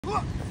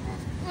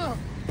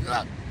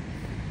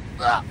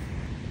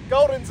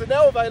Goldens are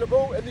now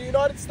available in the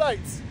United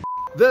States.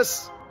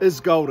 This is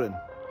Golden.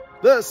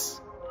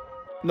 This,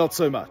 not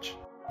so much.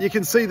 You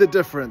can see the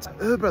difference.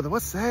 Brother,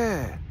 what's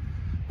that?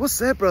 What's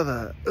that,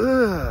 brother?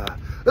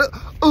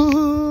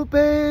 Ooh,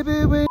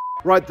 baby.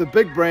 Right, the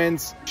big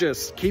brands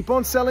just keep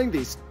on selling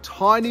these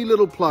tiny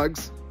little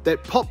plugs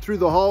that pop through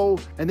the hole,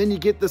 and then you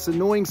get this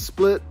annoying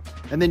split,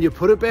 and then you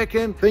put it back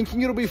in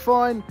thinking it'll be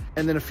fine,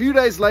 and then a few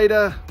days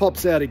later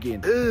pops out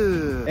again.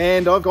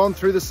 And I've gone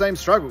through the same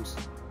struggles,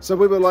 so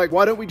we were like,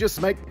 why don't we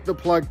just make the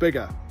plug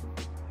bigger?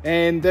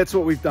 And that's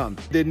what we've done.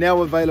 They're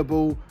now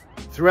available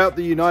throughout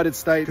the United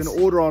States. You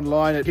can order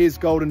online at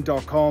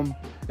here'sgolden.com.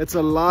 It's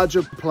a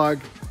larger plug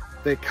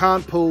that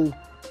can't pull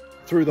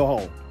through the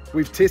hole.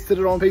 We've tested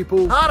it on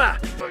people. Harder!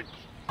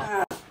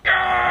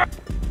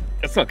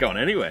 It's not going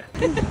anywhere.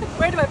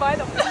 Where do I buy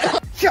them?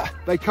 Yeah,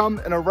 they come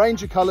in a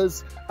range of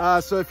colors.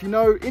 So if you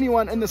know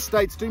anyone in the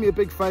States, do me a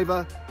big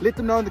favor, let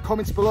them know in the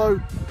comments below.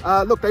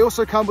 Look, they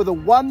also come with a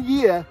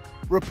 1-year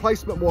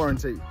replacement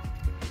warranty.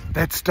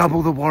 That's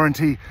double the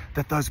warranty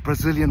that those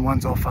Brazilian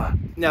ones offer.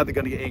 Now they're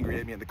gonna get angry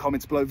at me in the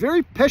comments below.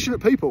 Very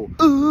passionate people.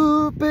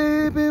 Ooh,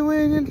 baby,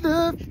 when you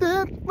love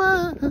that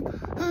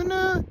one, I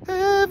know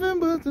heaven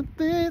was a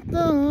place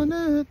on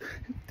earth.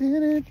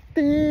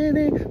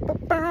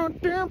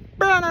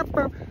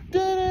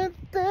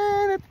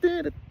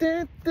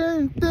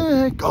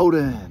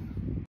 Golden.